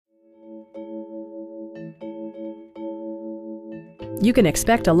You can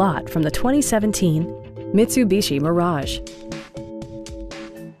expect a lot from the 2017 Mitsubishi Mirage.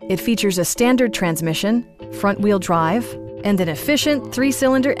 It features a standard transmission, front-wheel drive, and an efficient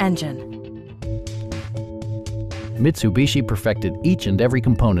 3-cylinder engine. Mitsubishi perfected each and every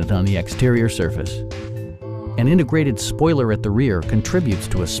component on the exterior surface. An integrated spoiler at the rear contributes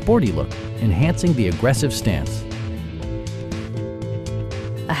to a sporty look, enhancing the aggressive stance.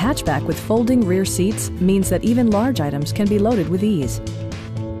 A hatchback with folding rear seats means that even large items can be loaded with ease.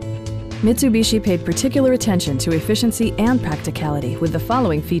 Mitsubishi paid particular attention to efficiency and practicality with the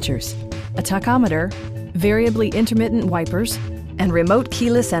following features: a tachometer, variably intermittent wipers, and remote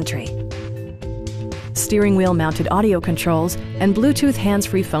keyless entry. Steering wheel mounted audio controls and Bluetooth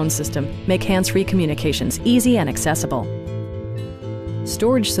hands-free phone system make hands-free communications easy and accessible.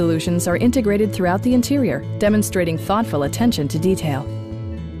 Storage solutions are integrated throughout the interior, demonstrating thoughtful attention to detail.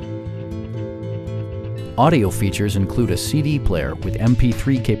 Audio features include a CD player with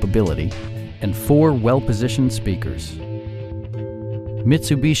MP3 capability and 4 well-positioned speakers.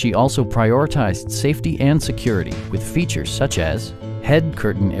 Mitsubishi also prioritized safety and security with features such as head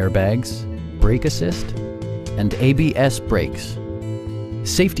curtain airbags, brake assist, and ABS brakes.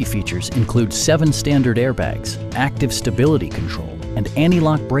 Safety features include 7 standard airbags, active stability control, and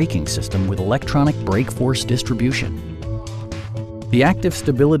anti-lock braking system with electronic brake force distribution. The active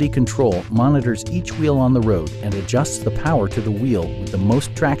stability control monitors each wheel on the road and adjusts the power to the wheel with the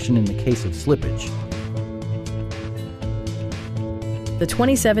most traction in the case of slippage. The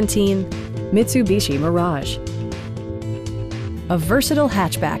 2017 Mitsubishi Mirage. A versatile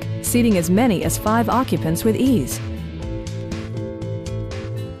hatchback, seating as many as 5 occupants with ease.